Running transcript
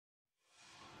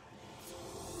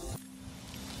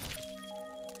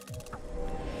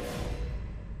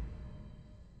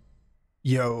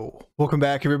Yo, welcome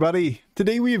back everybody.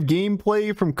 Today we have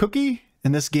gameplay from Cookie,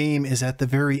 and this game is at the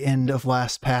very end of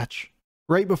last patch.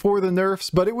 Right before the nerfs,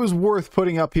 but it was worth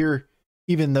putting up here,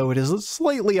 even though it is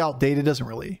slightly outdated, doesn't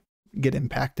really get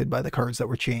impacted by the cards that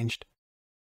were changed.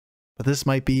 But this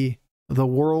might be the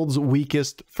world's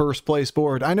weakest first place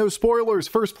board. I know, spoilers,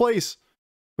 first place,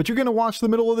 but you're going to watch the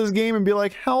middle of this game and be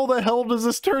like, how the hell does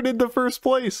this turn into first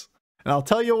place? And I'll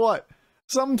tell you what.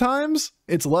 Sometimes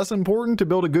it's less important to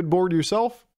build a good board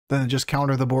yourself than to just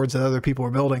counter the boards that other people are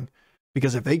building.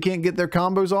 Because if they can't get their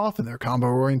combos off and their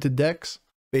combo-oriented decks,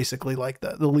 basically like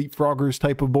the leapfroggers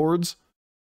type of boards,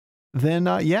 then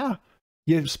yeah,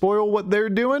 you spoil what they're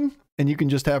doing and you can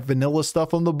just have vanilla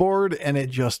stuff on the board and it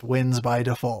just wins by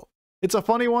default. It's a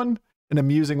funny one, an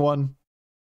amusing one.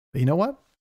 But you know what?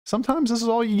 Sometimes this is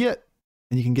all you get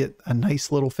and you can get a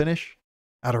nice little finish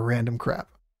out of random crap.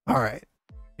 All right,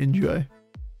 enjoy.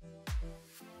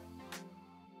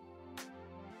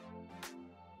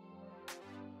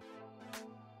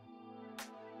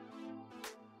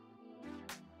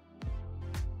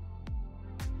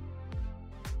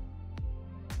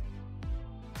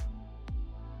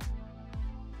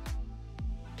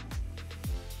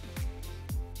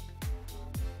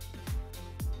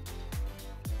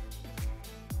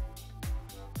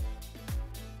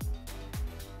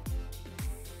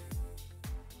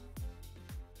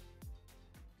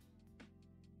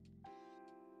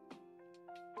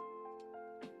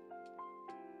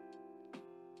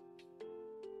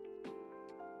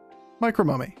 Micro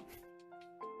Mummy.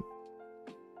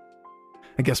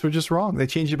 I guess we're just wrong. They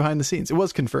changed it behind the scenes. It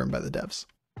was confirmed by the devs.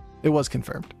 It was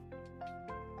confirmed.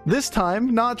 This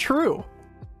time, not true.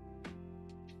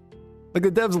 Like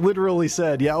the devs literally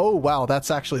said, yeah, oh wow,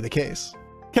 that's actually the case.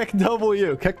 Keck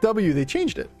W, they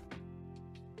changed it.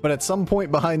 But at some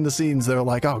point behind the scenes, they're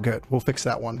like, oh good, we'll fix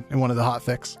that one in one of the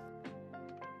hotfix.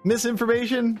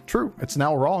 Misinformation, true. It's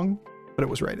now wrong, but it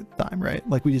was right at the time, right?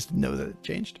 Like we just didn't know that it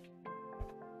changed.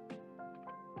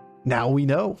 Now we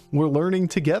know. We're learning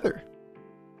together.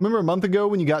 Remember a month ago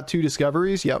when you got 2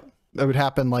 discoveries? Yep. That would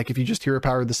happen like if you just hero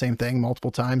powered the same thing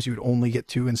multiple times, you would only get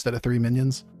 2 instead of 3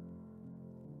 minions.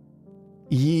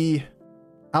 Yee.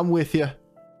 I'm with you.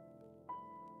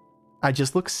 I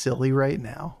just look silly right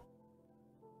now.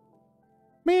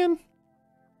 Man.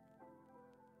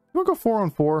 We'll go 4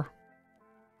 on 4.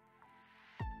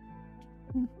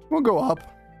 We'll go up.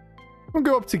 We'll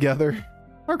go up together.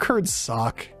 Our cards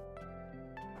suck.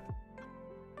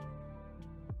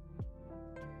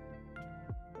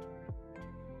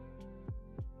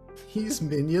 These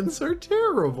minions are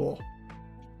terrible.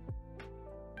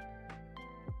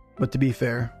 But to be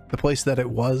fair, the place that it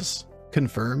was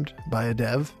confirmed by a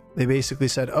dev, they basically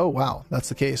said, oh wow, that's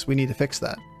the case, we need to fix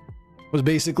that. Was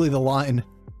basically the line.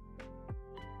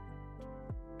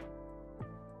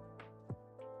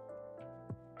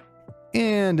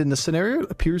 And in the scenario,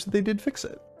 it appears that they did fix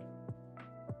it.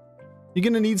 You're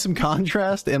gonna need some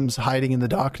contrast. M's hiding in the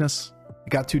darkness. It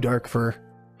got too dark for...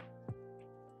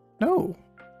 No.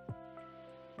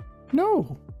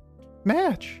 No.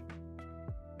 Match.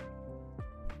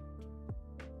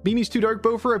 Beanie's too dark,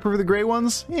 Bofur. I prefer the gray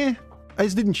ones. I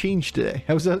just didn't change today.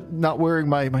 I was not wearing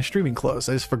my streaming clothes.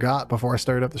 I just forgot before I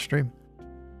started up the stream.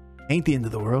 Ain't the end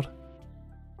of the world.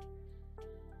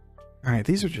 Alright,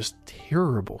 these are just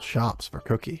terrible shops for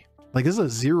Cookie. Like, this is a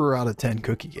 0 out of 10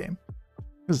 Cookie game.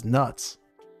 This is nuts.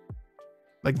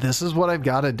 Like, this is what I've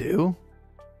got to do?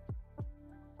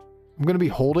 I'm gonna be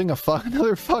holding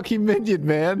another fucking minion,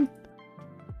 man.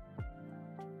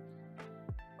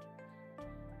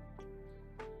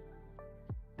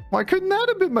 Why couldn't that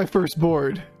have been my first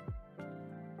board?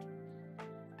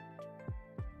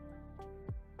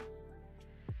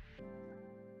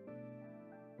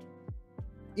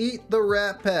 Eat the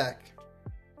rat pack.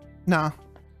 Nah.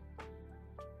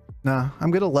 I'm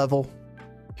gonna level.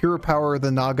 Hero power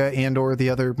the Naga and or the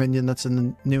other minion that's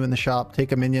new in the shop.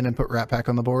 Take a minion and put rat pack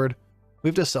on the board. We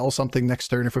have to sell something next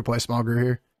turn if we play Smogger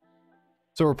here.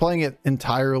 So we're playing it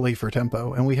entirely for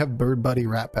tempo, and we have Bird Buddy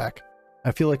rat pack.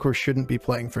 I feel like we shouldn't be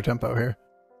playing for tempo here.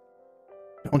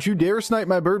 Don't you dare snipe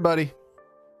my Bird Buddy.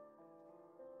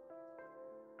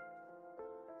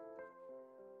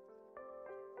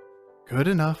 Good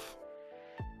enough.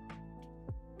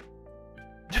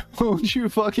 Don't you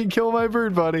fucking kill my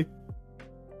Bird Buddy.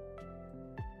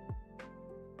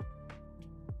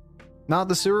 Not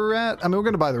the sewer rat? I mean, we're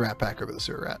going to buy the rat pack over the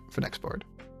sewer rat for next board.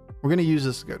 We're going to use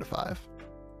this to go to 5.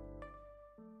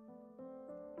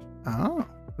 Oh.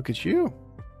 Look at you.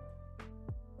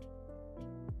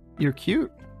 You're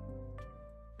cute.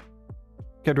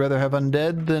 I'd rather have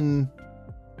undead than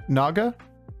Naga.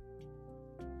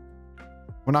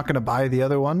 We're not going to buy the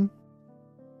other one.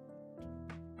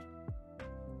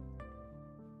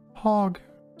 Hog.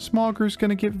 Smogger's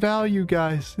gonna get value,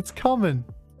 guys. It's coming.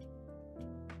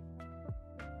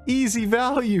 Easy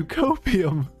value,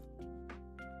 Copium.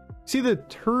 See, the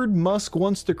turd Musk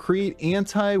wants to create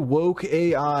anti-woke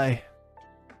AI.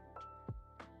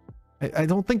 I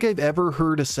don't think I've ever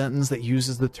heard a sentence that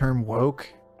uses the term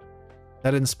woke.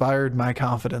 That inspired my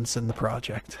confidence in the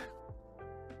project.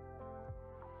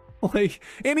 Like,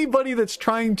 anybody that's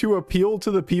trying to appeal to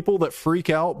the people that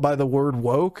freak out by the word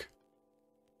woke,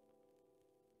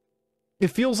 it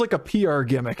feels like a PR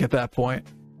gimmick at that point.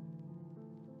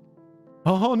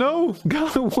 Oh no,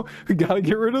 gotta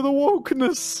get rid of the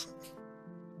wokeness.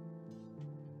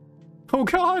 Oh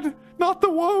god, not the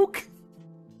woke.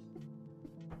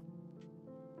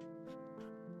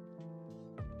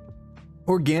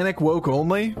 Organic woke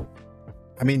only?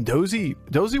 I mean, Dozy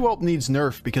Whelp needs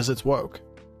nerf because it's woke.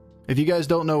 If you guys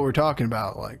don't know what we're talking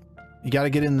about, like, you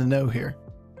gotta get in the know here.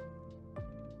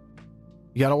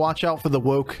 You gotta watch out for the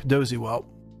woke Dozy Whelp.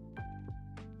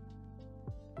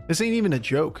 This ain't even a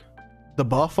joke. The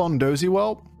buff on Dozy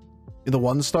Whelp, the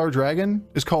 1-star dragon,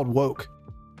 is called woke.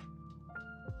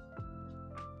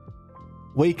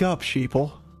 Wake up,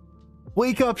 sheeple.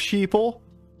 Wake up, sheeple.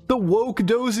 The woke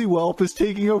Dozy Whelp is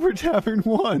taking over Tavern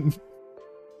 1.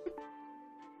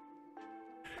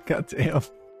 God damn.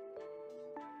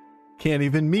 Can't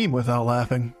even meme without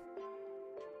laughing.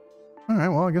 Alright,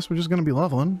 well, I guess we're just gonna be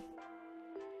leveling.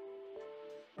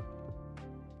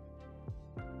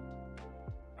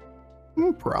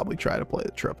 We'll probably try to play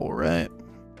the triple, right?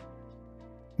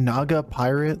 Naga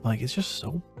Pirate, like, it's just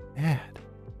so bad.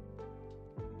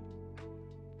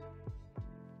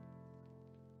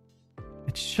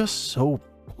 It's just so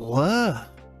blah.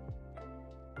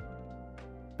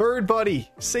 Bird buddy,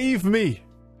 save me!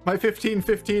 My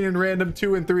 15-15 and random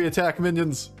 2 and 3 attack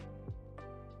minions.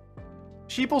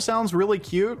 Sheeple sounds really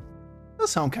cute. Does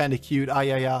sound kind of cute. Ah,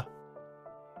 yeah, yeah.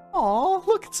 Aw,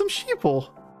 look at some sheeple.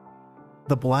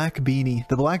 The black beanie.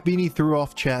 The black beanie threw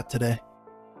off chat today.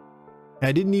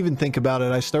 I didn't even think about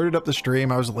it. I started up the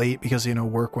stream. I was late because, you know,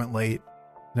 work went late.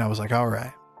 And I was like, all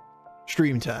right,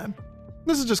 stream time.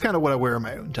 This is just kind of what I wear in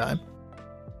my own time.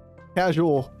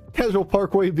 Casual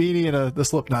Parkway beanie and the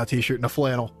Slipknot t-shirt and a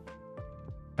flannel.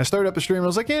 I started up the stream. I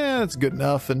was like, yeah, that's good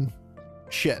enough. And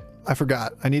shit, I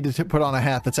forgot. I needed to put on a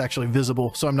hat that's actually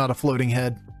visible so I'm not a floating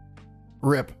head.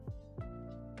 Rip.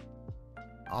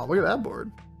 Oh, look at that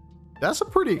board. That's a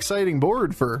pretty exciting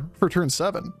board for turn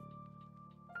 7.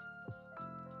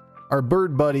 Our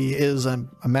bird buddy is a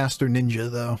master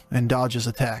ninja, though, and dodges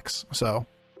attacks, so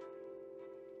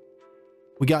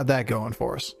we got that going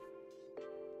for us.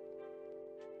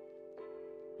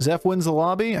 Zeph wins the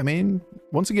lobby. I mean,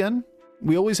 once again,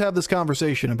 we always have this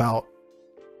conversation about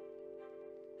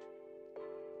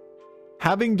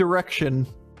having direction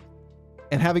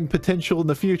and having potential in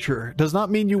the future does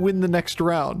not mean you win the next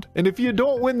round. And if you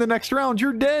don't win the next round,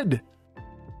 you're dead.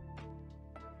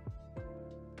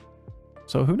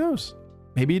 So who knows?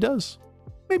 Maybe he does.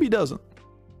 Maybe he doesn't.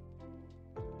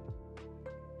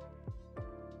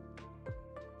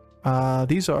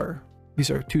 These are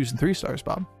 2s and 3 stars,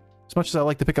 Bob. As much as I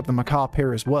like to pick up the macaw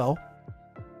pair as well.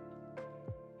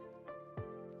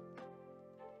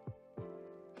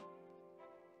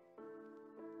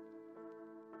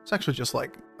 It's actually just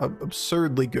like an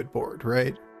absurdly good board,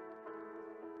 right?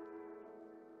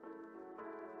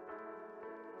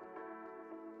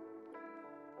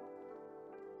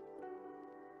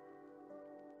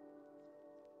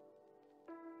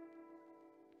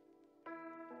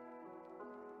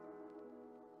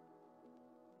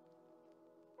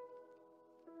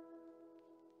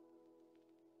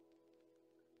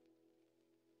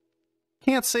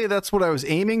 Can't say that's what I was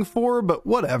aiming for, but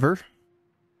whatever.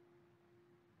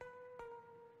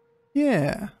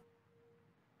 Yeah.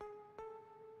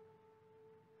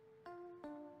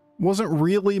 Wasn't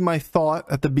really my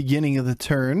thought at the beginning of the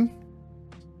turn.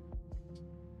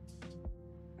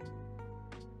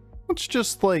 Let's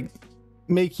just, like,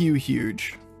 make you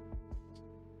huge.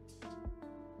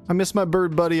 I miss my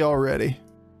bird buddy already.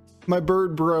 My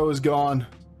bird bro is gone.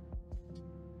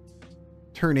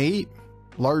 Turn 8.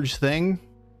 Large thing.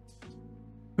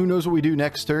 Who knows what we do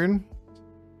next turn?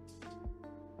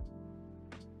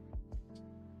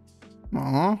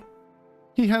 Aw.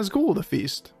 He has ghoul to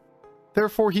feast.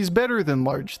 Therefore, he's better than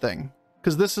large thing.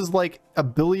 Because this is like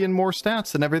 1 billion more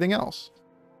stats than everything else.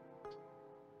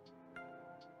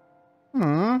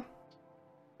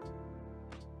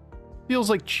 Feels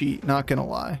like cheat, not gonna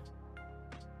lie.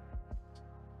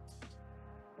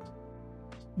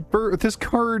 This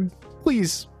card,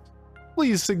 please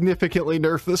significantly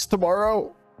nerf this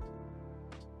tomorrow.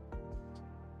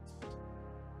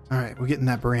 Alright, we're getting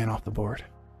that Bran off the board.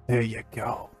 There you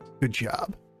go. Good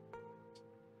job.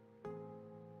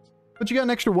 But you got an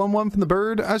extra 1/1 from the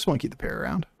bird. I just want to keep the pair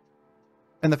around.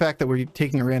 And the fact that we're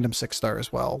taking a random 6-star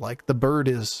as well. Like, the bird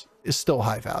is still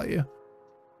high value.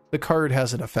 The card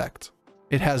has an effect.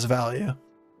 It has value.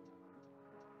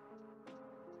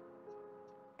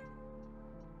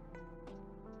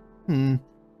 I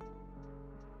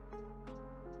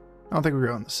don't think we're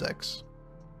going the 6.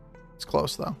 It's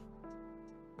close, though.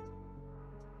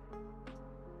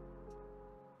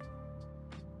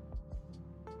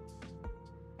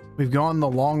 We've gone the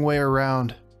long way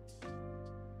around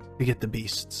to get the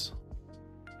beasts.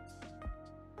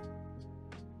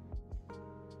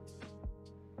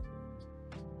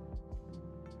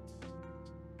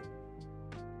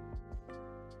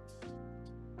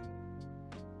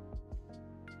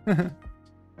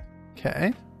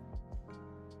 Okay.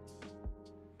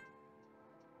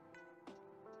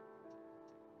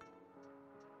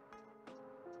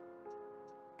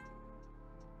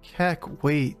 Heck,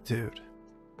 wait, dude.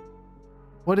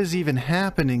 What is even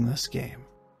happening this game?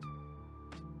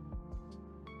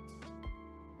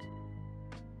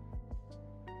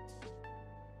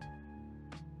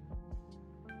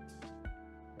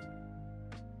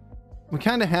 We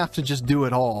kind of have to just do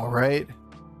it all, right?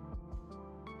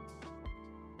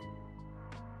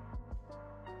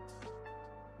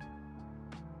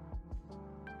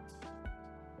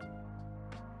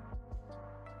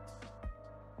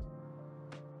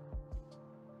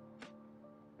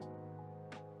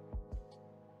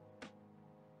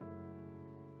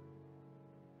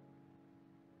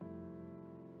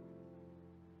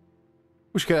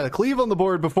 We should got a cleave on the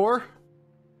board before.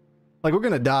 Like, we're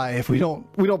gonna die if we don't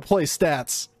play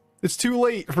stats. It's too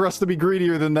late for us to be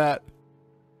greedier than that.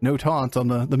 No taunt on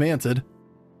the manted.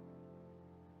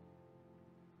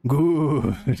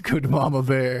 Good mama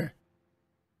bear.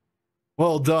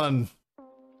 Well done.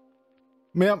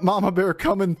 Mama bear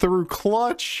coming through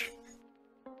clutch.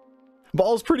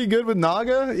 Ball's pretty good with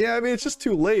Naga. Yeah, I mean, it's just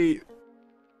too late.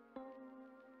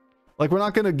 Like, we're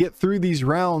not gonna get through these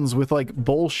rounds with like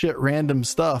bullshit random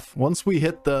stuff. Once we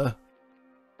hit the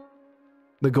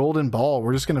golden ball,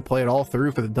 we're just gonna play it all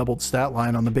through for the doubled stat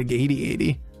line on the big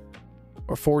 80-80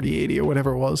 or 40-80 or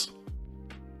whatever it was.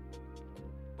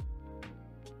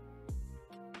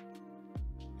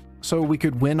 So we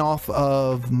could win off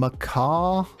of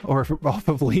Macaw or off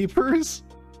of Leapers.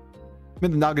 I mean,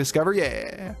 the Naga Discover,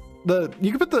 yeah.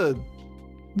 You could put the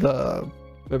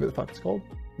whatever the fuck it's called,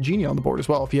 Genie on the board as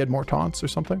well if you had more taunts or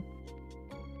something.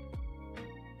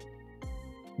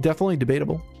 Definitely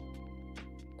debatable.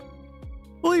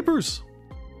 Leapers.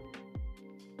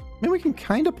 I mean, we can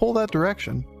kind of pull that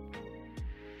direction.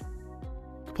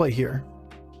 Play here.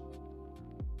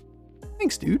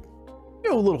 Thanks, dude.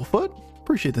 Yo, Littlefoot.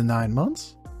 Appreciate the 9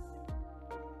 months.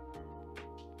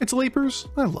 It's Leapers.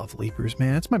 I love Leapers,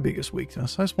 man. It's my biggest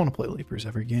weakness. I just want to play Leapers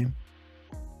every game.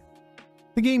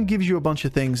 The game gives you a bunch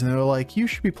of things, and they're like, you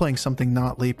should be playing something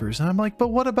not Leapers. And I'm like, but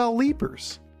what about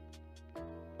Leapers?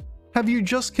 Have you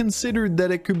just considered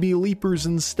that it could be Leapers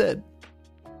instead?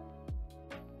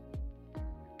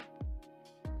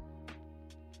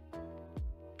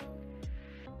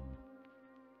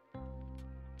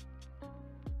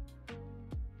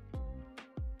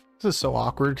 This is so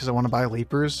awkward because I want to buy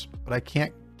Leapers, but I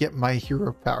can't get my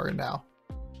hero power now.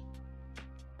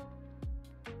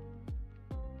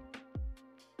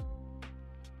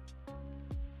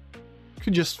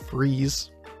 Could just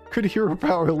freeze. Could hero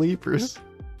power Leapers.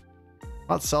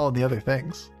 Not selling the other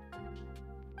things.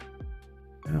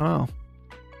 Oh.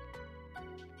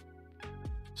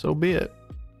 So be it.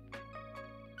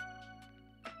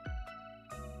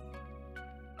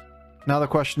 Now the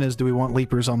question is, do we want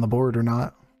Leapers on the board or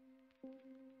not?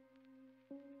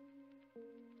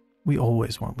 We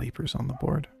always want Leapers on the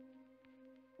board.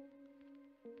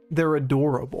 They're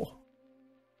adorable.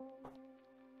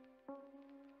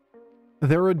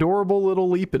 They're adorable little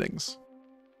leapings.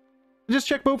 I just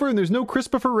checked Bofur and there's no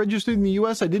Kripparrian registered in the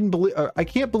US. I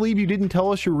can't believe you didn't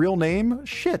tell us your real name.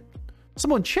 Shit.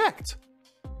 Someone checked.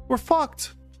 We're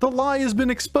fucked. The lie has been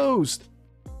exposed.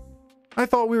 I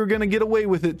thought we were gonna get away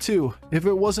with it too, if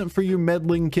it wasn't for you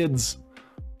meddling kids.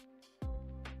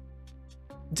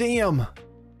 Damn.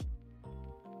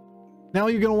 Now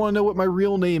you're gonna want to know what my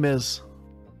real name is.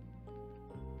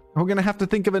 We're gonna have to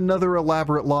think of another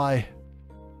elaborate lie.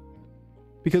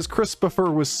 Because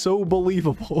Kripparrian was so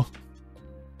believable.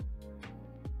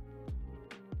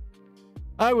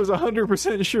 I was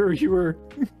 100% sure you were...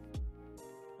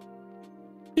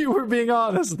 you were being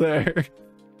honest there.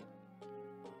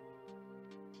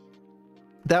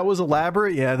 That was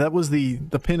elaborate? Yeah, that was the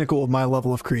pinnacle of my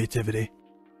level of creativity.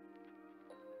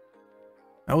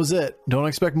 That was it. Don't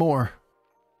expect more.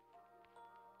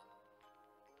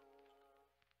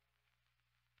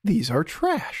 These are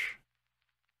trash.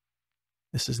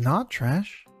 This is not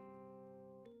trash.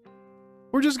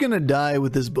 We're just gonna die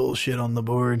with this bullshit on the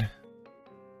board.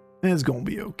 It's gonna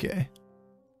be okay.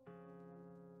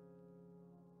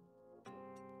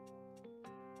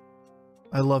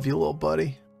 I love you, little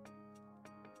buddy.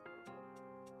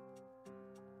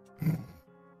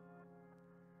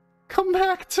 Come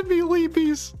back to me,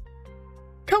 Leapies.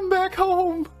 Come back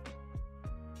home.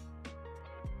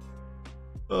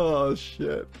 Oh,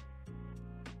 shit.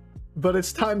 But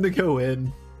it's time to go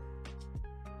in.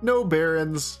 No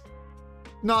Barons.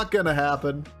 Not gonna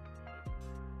happen.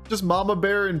 Just Mama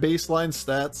Bear and baseline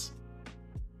stats.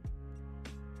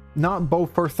 Not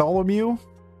Bartholomew.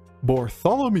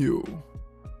 Bartholomew.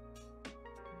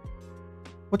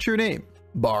 What's your name?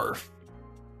 Barf.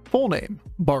 Full name.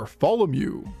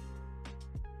 Bartholomew.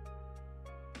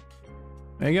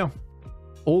 There you go.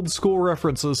 Old school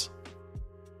references.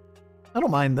 I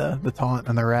don't mind the taunt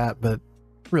and the rat, but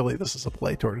really this is a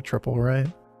play toward a triple, right?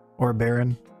 Or a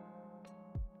Baron.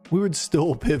 We would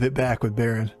still pivot back with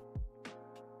Baron.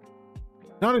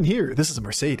 Not in here. This is a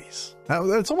Mercedes.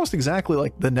 That's almost exactly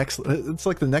like the next... It's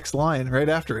like the next line right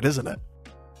after it, isn't it?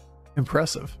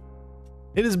 Impressive.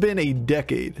 It has been a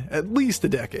decade. At least a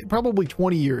decade. Probably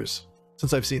 20 years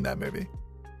since I've seen that movie.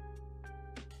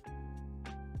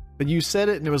 But you said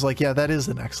it and it was like, yeah, that is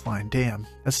the next line. Damn.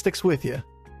 That sticks with you.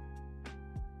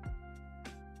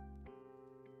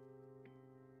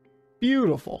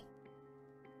 Beautiful.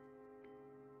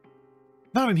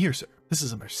 Not in here, sir. This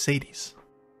is a Mercedes.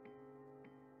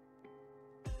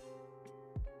 I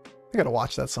gotta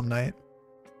watch that some night.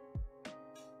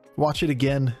 Watch it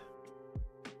again.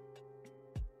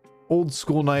 Old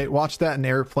school night. Watch that in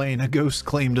Airplane. A ghost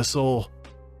claimed a soul.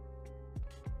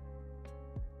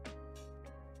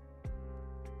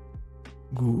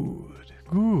 Good.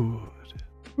 Good.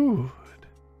 Good.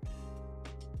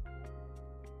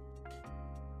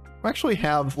 I actually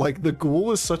have, like, the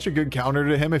ghoul is such a good counter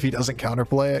to him if he doesn't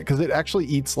counterplay it, because it actually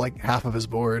eats, like, half of his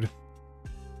board.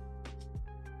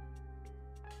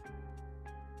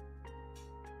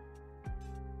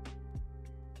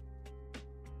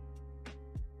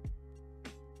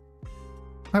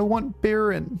 I want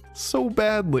Baron so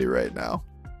badly right now.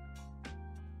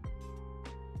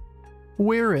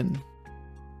 Wherein?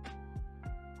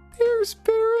 There's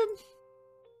Baron.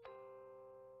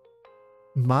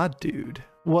 My dude.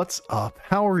 What's up?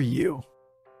 How are you?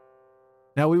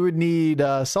 Now we would need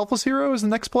Selfless Hero as the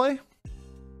next play.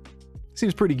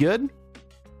 Seems pretty good.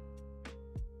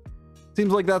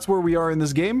 Seems like that's where we are in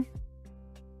this game.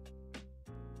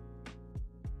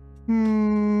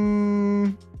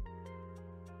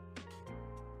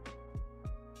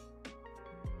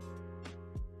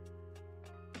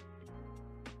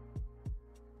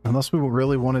 Unless we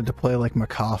really wanted to play like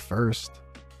Macaw first.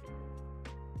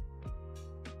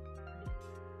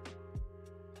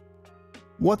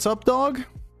 What's up, dog?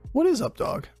 What is up,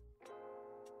 dog?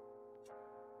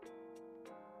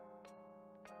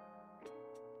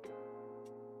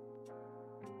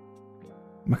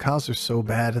 Macaws are so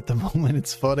bad at the moment,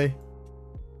 it's funny.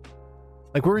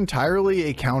 Like, we're entirely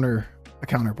a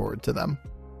counterboard to them.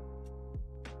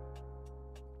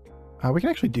 We can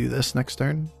actually do this next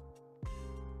turn.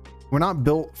 We're not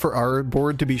built for our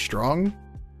board to be strong.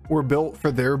 We're built for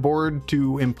their board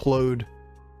to implode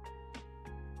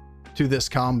to this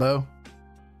combo.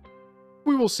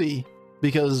 We will see,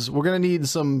 because we're going to need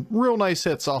some real nice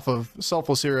hits off of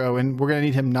Selfless Hero, and we're going to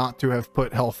need him not to have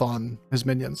put health on his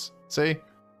minions. See?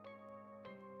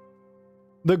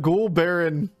 The Ghoul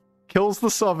Baron kills the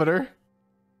Summoner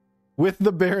with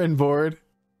the Baron board.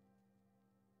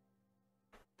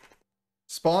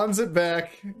 Spawns it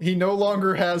back. He no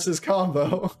longer has his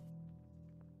combo.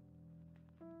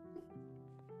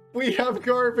 We have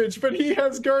garbage, but he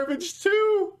has garbage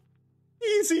too!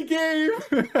 Easy game!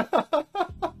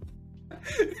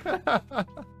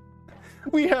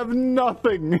 We have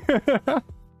nothing!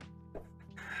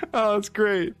 Oh, that's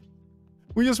great.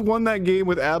 We just won that game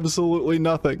with absolutely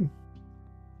nothing.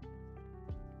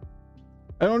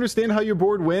 I don't understand how your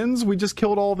board wins. We just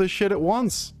killed all this shit at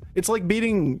once. It's like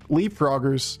beating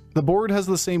Leapfroggers. The board has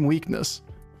the same weakness.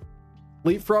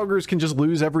 Leapfroggers can just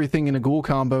lose everything in a ghoul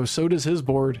combo. So does his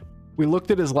board. We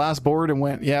looked at his last board and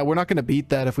went, yeah, we're not going to beat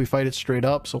that if we fight it straight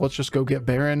up. So let's just go get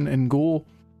Baron and Ghoul.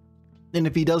 And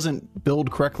if he doesn't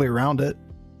build correctly around it,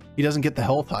 he doesn't get the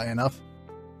health high enough.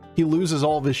 He loses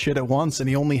all of his shit at once and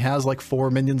he only has like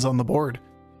 4 minions on the board.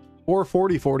 4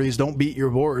 40/40s don't beat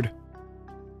your board.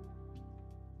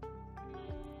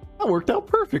 That worked out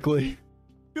perfectly.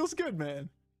 Feels good, man.